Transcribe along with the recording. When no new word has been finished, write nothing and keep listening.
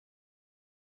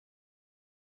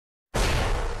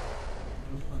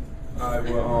Alright,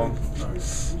 well,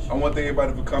 I want to thank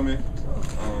everybody for coming.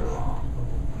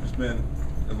 It's been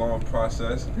a long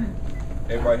process.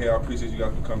 Everybody here, I appreciate you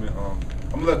guys for coming. I'm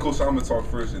gonna let Coach Simon talk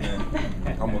first, and then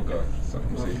I'm gonna go. So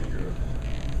I'm gonna say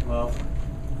well,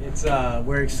 it's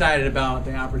we're excited about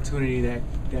the opportunity that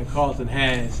Carlton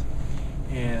has,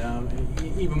 and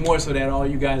even more so that all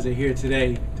you guys are here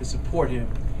today to support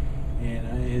him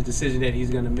and his decision that he's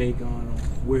going to make on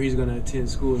where he's going to attend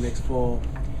school next fall.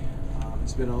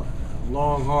 It's been a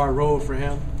long, hard road for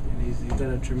him, and he's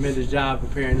done a tremendous job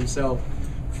preparing himself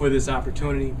for this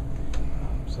opportunity.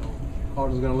 So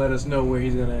Carlton's going to let us know where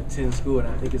he's going to attend school, and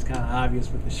I think it's kind of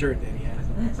obvious with the shirt that he has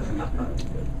on. So,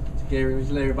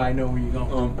 let everybody know where you're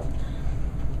going.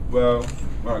 Well,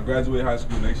 when I graduate high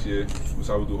school next year, which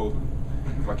I will do hopefully,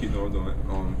 if I keep doing it,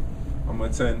 I'm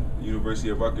going to attend the University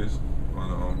of Rutgers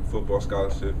on a football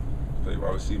scholarship, play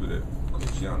wide receiver there,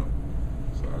 Coach Giano.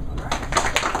 So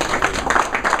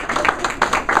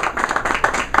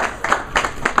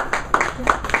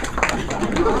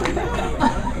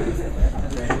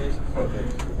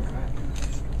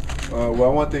well,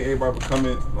 I want to thank everybody for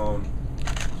coming,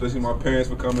 especially my parents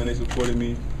for coming. They supported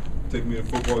me, taking me to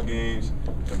football games,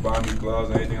 and buying me gloves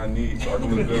and anything I need so I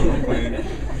can look good when I'm playing.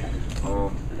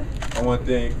 I want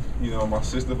to thank, my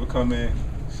sister for coming.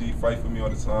 She fight for me all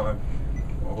the time,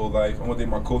 my whole life. I want to thank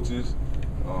my coaches.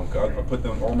 I put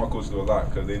them, all my coaches through a lot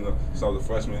because they know since I was a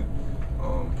freshman. I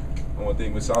want to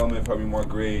thank Miss Solomon for having my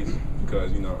grades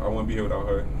because, I wouldn't be here without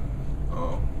her. I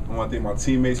want to thank my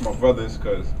teammates, my brothers,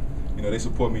 because, they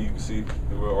support me. You can see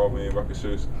they were all wearing Rutgers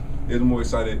shirts. They were more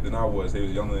excited than I was. They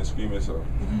was yelling and screaming, so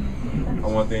I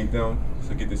want to thank them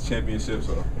to get this championship.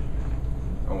 So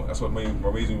that's what my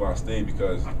reason why I stayed,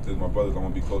 because there's my brothers. I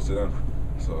want to be close to them.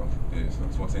 So yeah, so I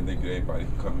just want to say thank you to everybody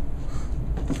for coming.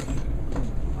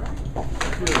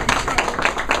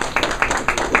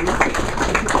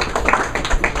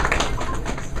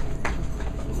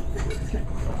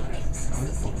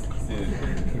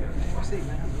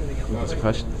 That's a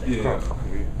question? Yeah.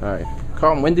 All right.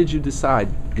 Carlton, when did you decide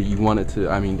that you wanted to,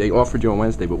 they offered you on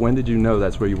Wednesday, but when did you know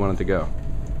that's where you wanted to go?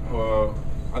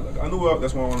 I knew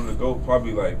that's where I wanted to go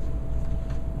probably like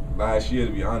last year,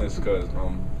 to be honest, because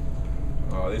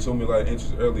they showed me a lot of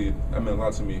interest early. That meant a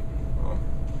lot to me.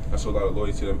 I showed a lot of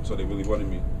loyalty to them, so they really wanted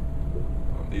me.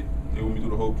 They wanted me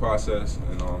through the whole process,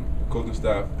 and the coaching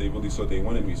staff, they really saw they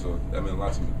wanted me, so that meant a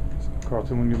lot to me. So.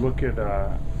 Carlton, when you look at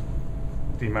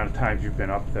the amount of times you've been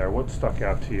up there, what stuck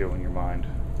out to you in your mind?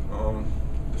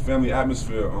 The family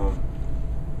atmosphere.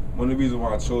 One of the reasons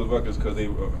why I chose Rutgers because it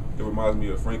reminds me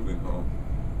of Franklin.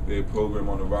 Their program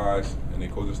on the rise, and their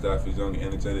coaching staff is young and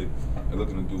energetic and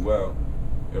looking to do well.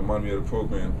 It reminded me of the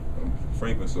program,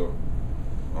 Franklin. So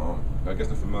I guess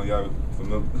the familiarity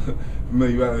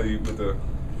with the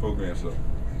program. So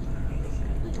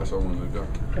that's why I wanted to go.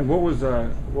 And what was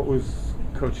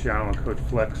Coach Giano and Coach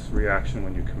Fleck's reaction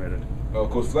when you committed?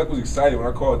 Coach Fleck was excited. When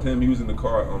I called him, he was in the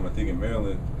car, I think in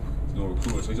Maryland, doing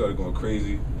recruiting, so he started going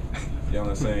crazy,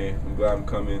 saying, I'm glad I'm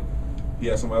coming. He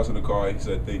had somebody else in the car, he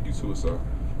said thank you too. So,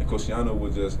 and Coach Giano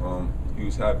was just, he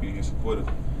was happy, he was supportive.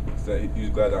 He was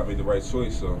glad that I made the right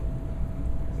choice, so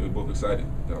they were both excited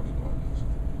that I was going.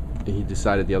 He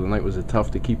decided the other night, was it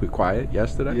tough to keep it quiet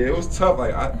yesterday? Yeah, it was tough.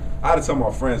 Like I had to tell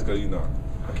my friends because,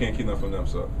 I can't keep nothing from them.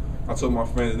 So I told my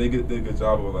friends, they did a good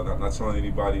job of not telling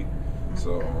anybody.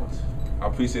 So I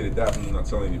appreciated that from them not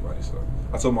telling anybody. So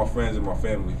I told my friends and my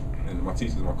family and my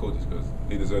teachers and my coaches because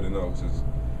they deserve to know since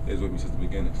they was with me since the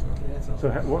beginning.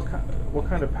 So what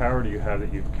kind of power do you have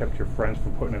that you've kept your friends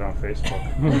from putting it on Facebook?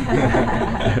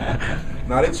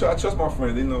 Nah, I trust my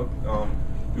friends. They know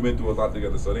we've been through a lot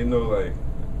together, so they know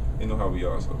how we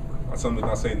are. So I tell them to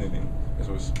not say anything. It's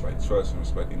trust and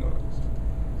respect.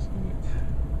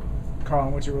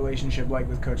 Carlton, what's your relationship like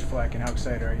with Coach Fleck, and how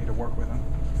excited are you to work with him?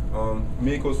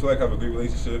 Me and Coach Fleck have a great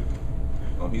relationship.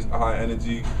 He's high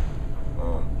energy.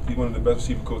 He's one of the best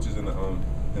receiver coaches in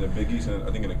the Big East, and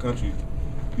I think in the country.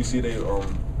 You see they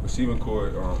receiving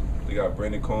core. They got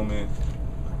Brandon Coleman,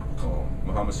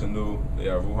 Muhammad Sanu. They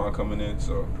have Ruhan coming in,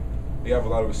 so they have a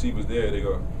lot of receivers there.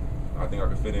 I think I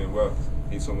can fit in well.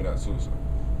 He told me that too. So.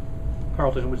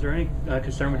 Carlton, was there any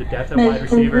concern with the depth of wide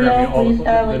receiver?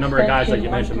 The number of guys like you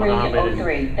mentioned, Muhammad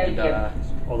and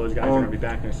all those guys are going to be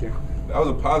back next year. That was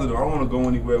a positive. I don't want to go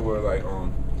anywhere where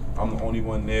I'm the only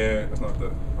one there. That's not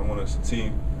I want a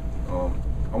team.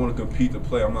 I want to compete to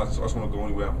play. I just want to go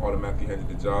anywhere I'm automatically handed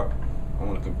the job. I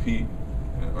want to compete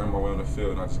and earn my way on the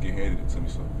field, not just get handed it to me.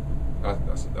 So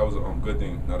that was a good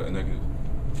thing, not a negative.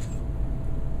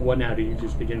 What now? Do you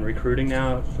just begin recruiting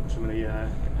now? Some of the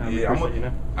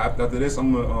After this,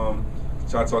 I'm gonna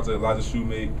try to talk to Elijah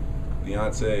Shoemate,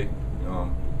 Deontay,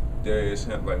 Darius,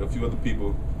 like a few other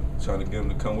people, trying to get them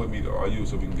to come with me to RU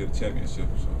so we can get a championship.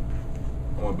 So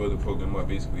I want to build the program up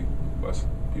basically by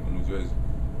people in New Jersey.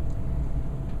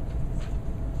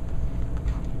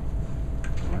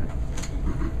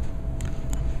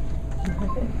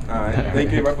 All right.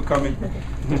 Thank you everybody for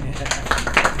coming.